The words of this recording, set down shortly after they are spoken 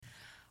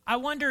I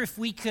wonder if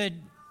we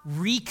could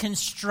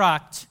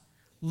reconstruct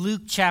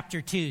Luke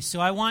chapter 2. So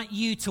I want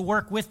you to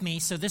work with me.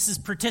 So this is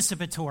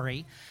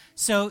participatory.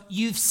 So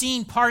you've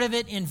seen part of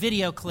it in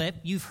video clip.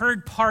 You've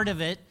heard part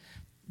of it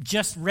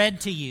just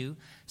read to you.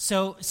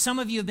 So some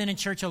of you have been in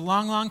church a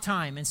long, long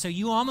time, and so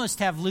you almost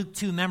have Luke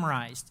 2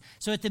 memorized.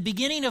 So at the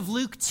beginning of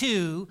Luke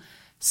 2,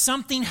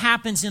 something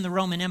happens in the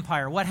Roman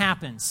Empire. What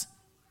happens?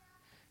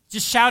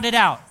 Just shout it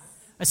out.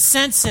 A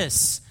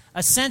census.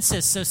 A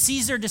census. So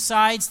Caesar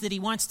decides that he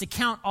wants to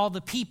count all the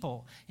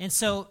people. And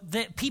so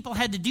the people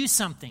had to do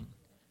something.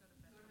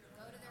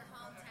 Go to their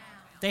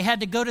hometown. They had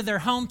to go to their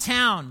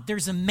hometown.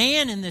 There's a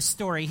man in this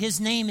story.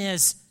 His name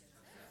is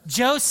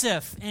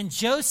Joseph. And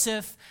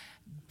Joseph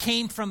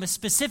came from a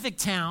specific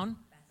town,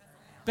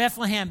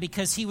 Bethlehem,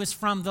 because he was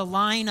from the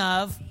line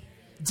of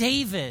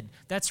David.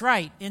 That's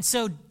right. And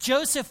so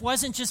Joseph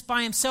wasn't just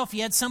by himself. He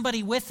had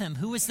somebody with him.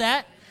 Who was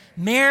that?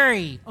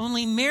 Mary.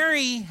 Only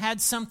Mary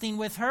had something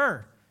with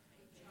her.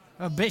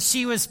 But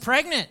she was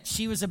pregnant.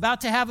 She was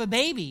about to have a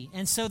baby.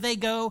 And so they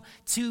go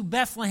to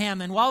Bethlehem.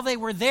 And while they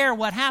were there,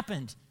 what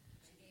happened?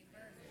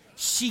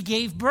 She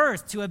gave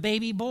birth to a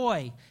baby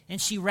boy. And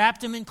she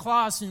wrapped him in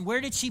cloths. And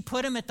where did she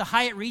put him? At the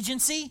Hyatt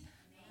Regency?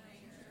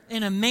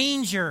 In a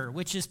manger,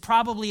 which is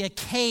probably a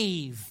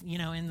cave,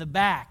 in the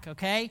back,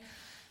 okay?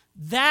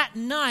 That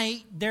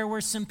night, there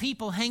were some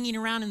people hanging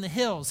around in the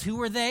hills. Who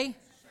were they?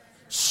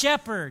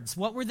 Shepherds.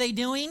 What were they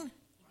doing?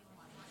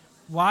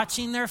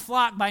 Watching their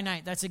flock by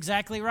night. That's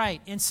exactly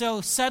right. And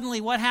so suddenly,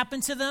 what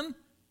happened to them?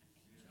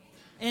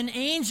 An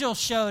angel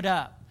showed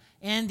up.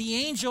 And the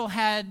angel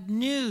had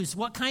news.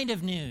 What kind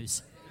of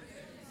news?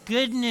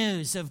 Good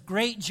news of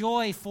great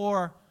joy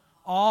for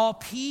all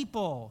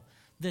people.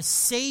 The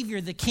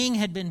Savior, the King,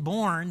 had been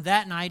born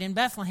that night in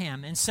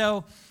Bethlehem. And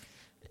so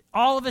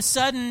all of a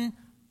sudden,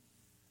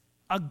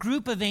 a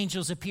group of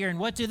angels appear. And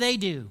what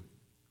do?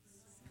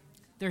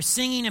 They're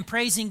singing and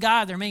praising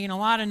God. They're making a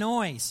lot of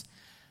noise.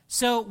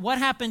 So what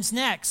happens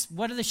next?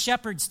 What do the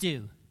shepherds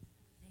do?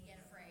 They get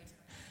afraid.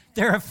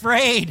 They're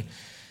afraid.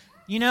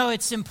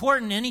 It's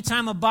important.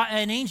 Anytime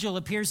an angel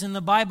appears in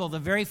the Bible, the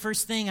very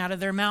first thing out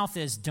of their mouth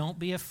is, don't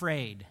be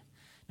afraid.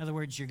 In other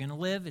words, you're going to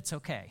live. It's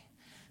okay.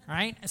 All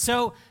right?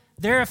 So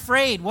they're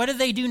afraid. What do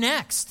they do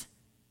next?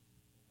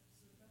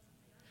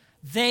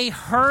 They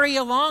hurry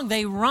along.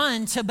 They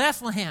run to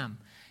Bethlehem.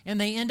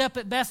 And they end up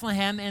at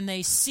Bethlehem and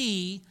they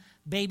see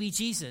baby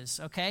Jesus.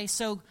 Okay?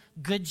 So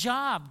good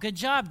job. Good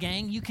job,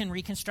 gang. You can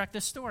reconstruct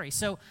this story.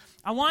 So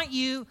I want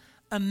you,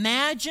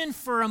 imagine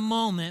for a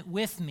moment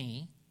with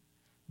me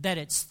that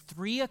it's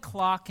 3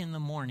 o'clock in the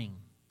morning.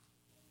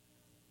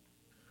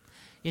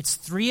 It's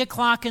 3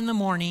 o'clock in the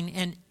morning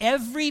and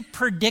every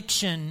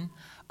prediction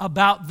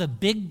about the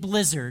big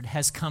blizzard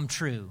has come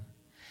true.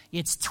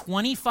 It's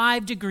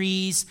 25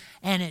 degrees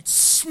and it's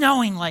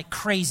snowing like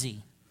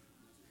crazy.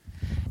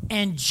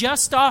 And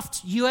just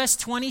off US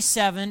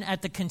 27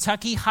 at the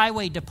Kentucky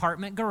Highway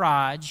Department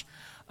garage,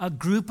 a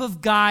group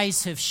of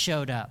guys have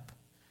showed up,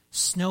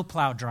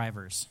 snowplow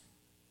drivers.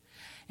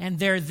 And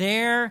they're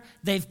there,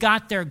 they've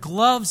got their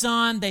gloves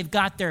on, they've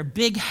got their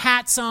big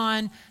hats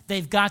on,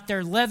 they've got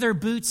their leather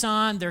boots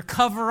on, their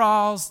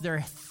coveralls,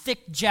 their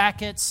thick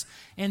jackets,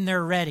 and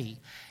they're ready.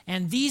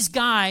 And these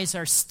guys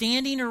are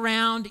standing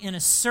around in a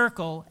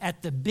circle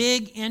at the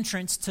big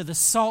entrance to the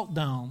Salt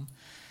Dome,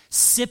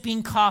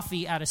 sipping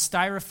coffee out of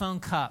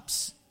styrofoam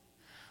cups,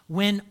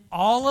 when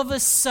all of a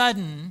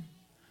sudden,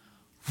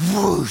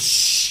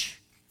 whoosh,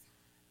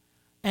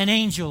 an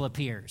angel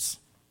appears,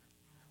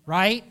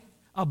 right?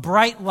 A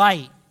bright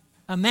light.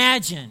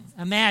 Imagine.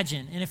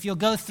 And if you'll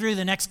go through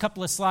the next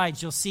couple of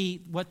slides, you'll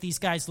see what these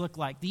guys look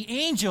like. The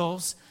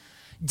angels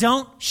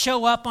don't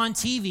show up on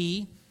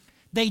TV.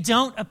 They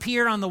don't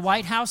appear on the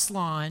White House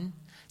lawn.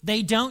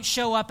 They don't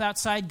show up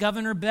outside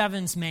Governor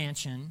Bevin's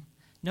mansion.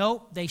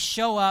 Nope, they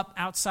show up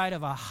outside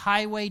of a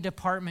highway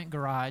department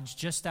garage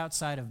just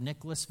outside of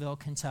Nicholasville,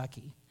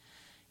 Kentucky,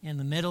 in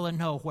the middle of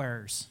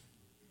nowheres.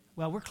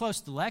 Well, we're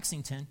close to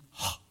Lexington.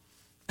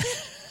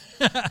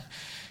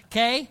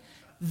 Okay?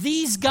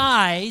 These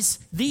guys,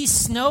 these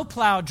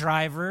snowplow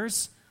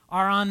drivers,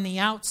 are on the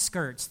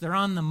outskirts. They're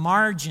on the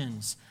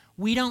margins.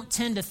 We don't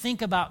tend to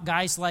think about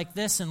guys like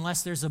this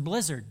unless there's a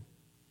blizzard.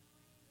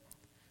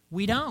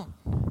 We don't.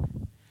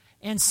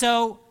 And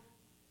so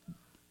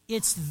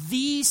it's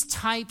these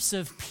types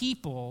of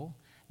people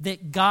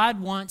that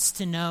God wants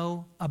to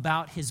know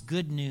about his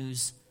good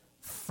news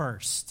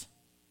first.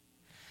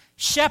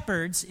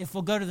 Shepherds, if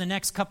we'll go to the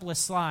next couple of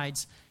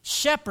slides,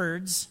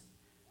 shepherds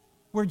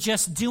were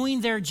just doing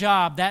their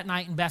job that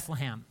night in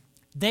Bethlehem.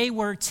 They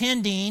were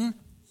tending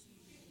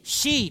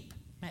sheep.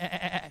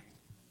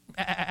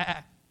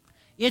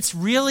 It's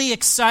really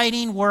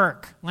exciting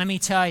work, let me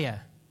tell you.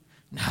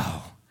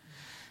 No.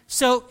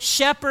 So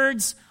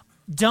shepherds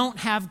don't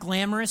have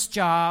glamorous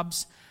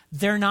jobs.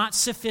 They're not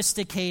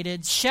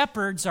sophisticated.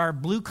 Shepherds are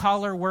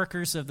blue-collar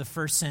workers of the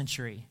first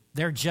century.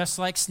 They're just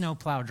like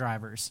snowplow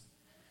drivers.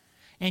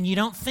 And you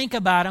don't think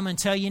about them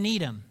until you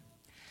need them.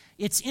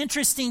 It's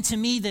interesting to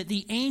me that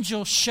the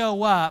angels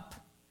show up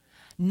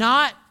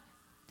not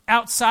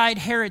outside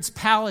Herod's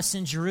palace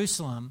in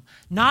Jerusalem,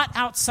 not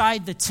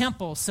outside the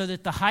temple so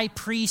that the high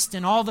priest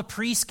and all the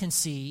priests can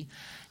see,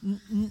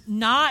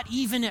 not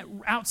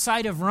even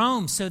outside of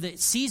Rome so that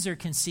Caesar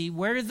can see.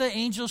 Where do the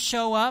angels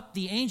show up?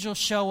 The angels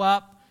show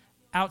up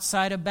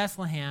outside of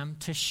Bethlehem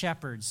to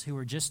shepherds who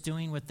are just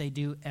doing what they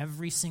do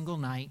every single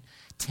night,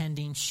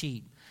 tending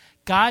sheep.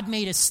 God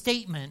made a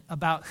statement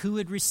about who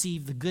would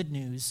receive the good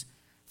news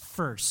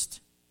first.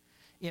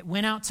 It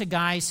went out to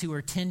guys who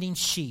were tending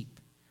sheep,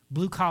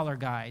 blue-collar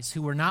guys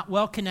who were not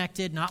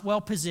well-connected, not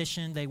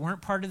well-positioned. They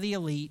weren't part of the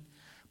elite.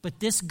 But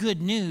this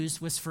good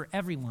news was for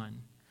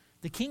everyone.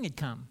 The king had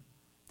come.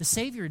 The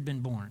Savior had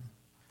been born.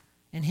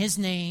 And his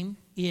name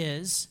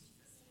is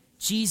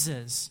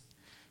Jesus.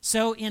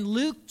 So in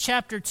Luke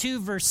chapter 2,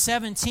 verse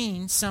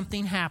 17,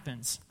 something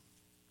happens.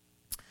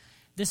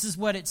 This is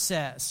what it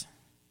says.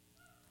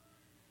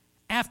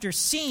 After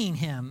seeing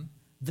him,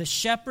 the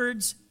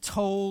shepherds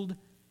told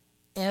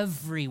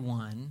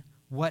everyone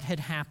what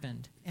had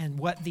happened and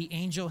what the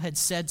angel had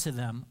said to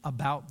them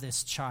about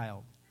this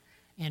child.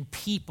 And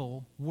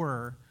people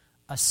were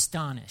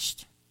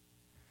astonished.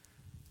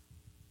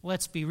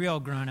 Let's be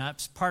real,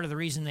 grown-ups. Part of the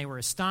reason they were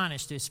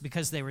astonished is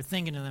because they were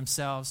thinking to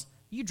themselves,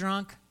 you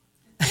drunk?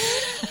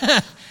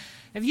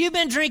 Have you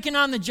been drinking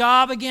on the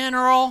job again,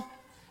 Earl?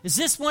 Is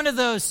this one of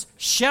those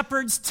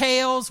shepherd's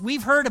tales?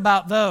 We've heard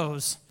about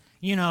those.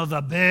 You know,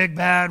 the big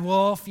bad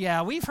wolf.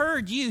 Yeah, we've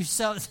heard you,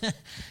 so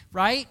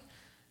right?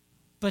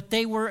 But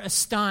they were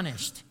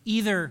astonished,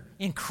 either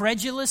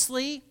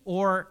incredulously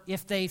or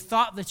if they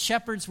thought the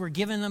shepherds were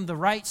giving them the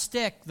right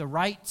stick, the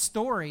right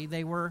story,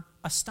 they were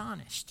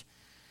astonished.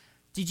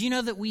 Did you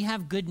know that we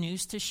have good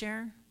news to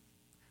share?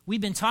 We've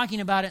been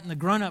talking about it in the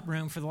grown-up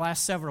room for the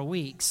last several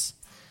weeks.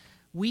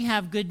 We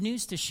have good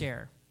news to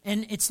share.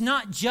 And it's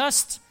not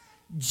just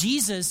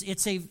Jesus,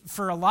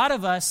 for a lot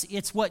of us,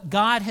 it's what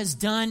God has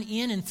done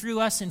in and through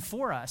us and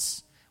for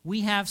us.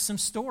 We have some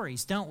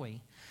stories, don't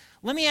we?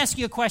 Let me ask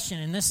you a question,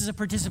 and this is a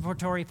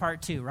participatory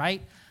part too,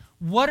 right?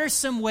 What are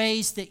some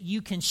ways that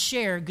you can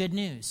share good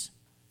news?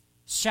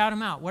 Shout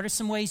them out. What are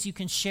some ways you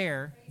can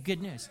share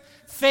good news?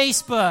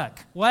 Facebook.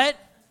 What?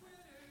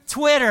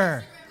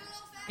 Twitter.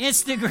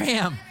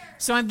 Instagram.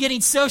 So I'm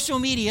getting social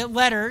media,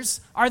 letters.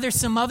 Are there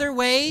some other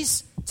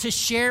ways to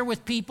share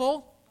with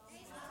people?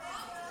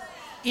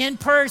 In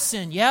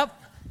person, yep.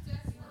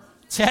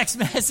 Text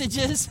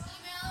messages.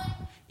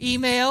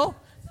 Email.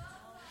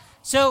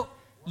 So,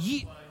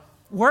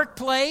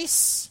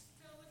 workplace.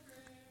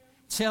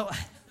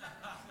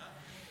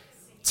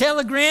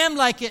 Telegram,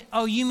 like it.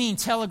 Oh, you mean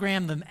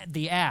Telegram,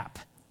 the app?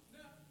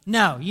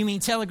 No, you mean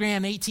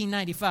Telegram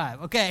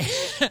 1895. Okay.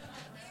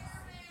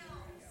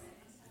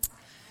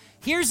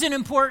 Here's an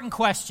important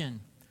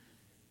question.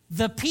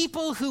 The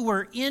people who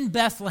were in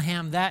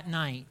Bethlehem that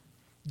night,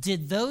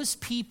 did those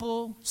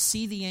people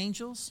see the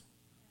angels?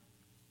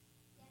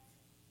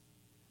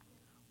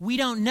 We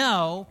don't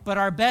know, but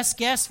our best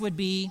guess would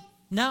be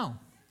no.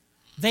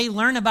 They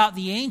learn about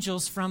the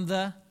angels from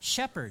the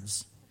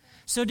shepherds.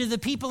 So did the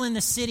people in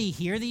the city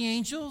hear the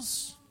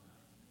angels?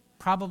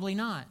 Probably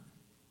not.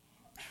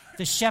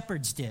 The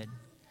shepherds did.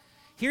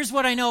 Here's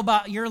what I know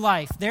about your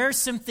life. There are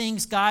some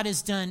things God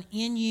has done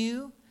in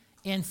you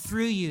and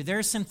through you. There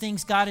are some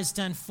things God has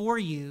done for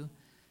you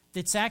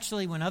that's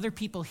actually, when other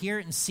people hear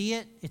it and see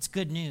it, it's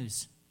good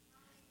news.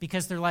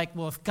 Because they're like,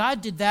 well, if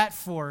God did that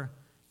for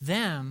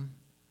them,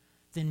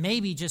 then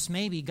maybe, just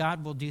maybe,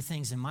 God will do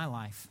things in my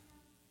life.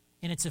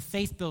 And it's a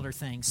faith builder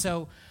thing.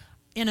 So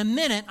in a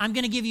minute, I'm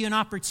going to give you an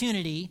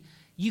opportunity.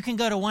 You can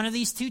go to one of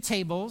these two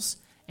tables,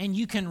 and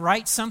you can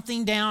write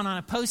something down on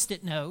a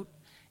Post-it note,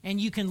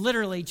 and you can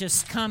literally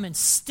just come and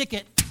stick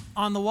it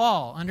on the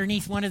wall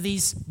underneath one of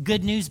these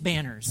good news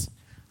banners.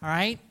 All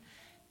right?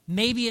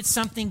 Maybe it's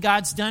something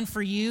God's done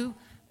for you.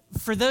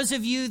 For those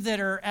of you that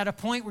are at a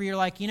point where you're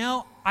like, you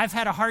know, I've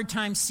had a hard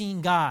time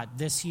seeing God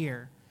this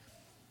year.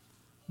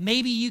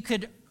 Maybe you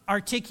could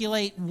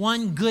articulate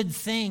one good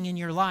thing in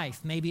your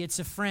life. Maybe it's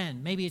a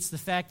friend. Maybe it's the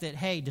fact that,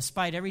 hey,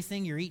 despite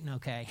everything, you're eating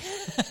okay.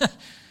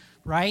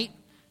 Right?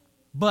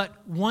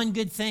 But one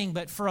good thing.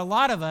 But for a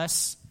lot of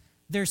us,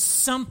 there's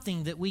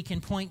something that we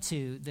can point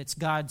to that's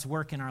God's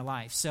work in our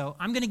life. So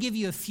I'm going to give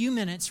you a few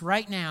minutes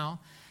right now.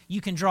 You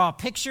can draw a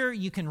picture,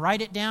 you can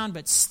write it down,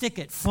 but stick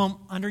it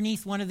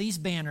underneath one of these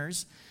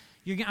banners.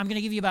 I'm going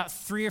to give you about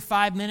 3 or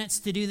 5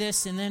 minutes to do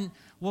this, and then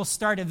we'll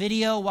start a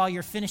video while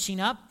you're finishing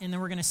up, and then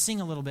we're going to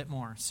sing a little bit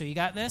more. So you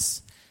got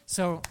this?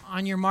 So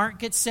on your mark,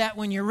 get set.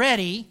 When you're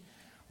ready,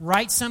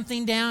 write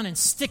something down and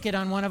stick it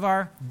on one of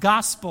our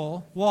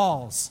gospel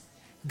walls.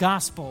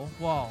 Gospel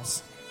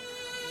walls.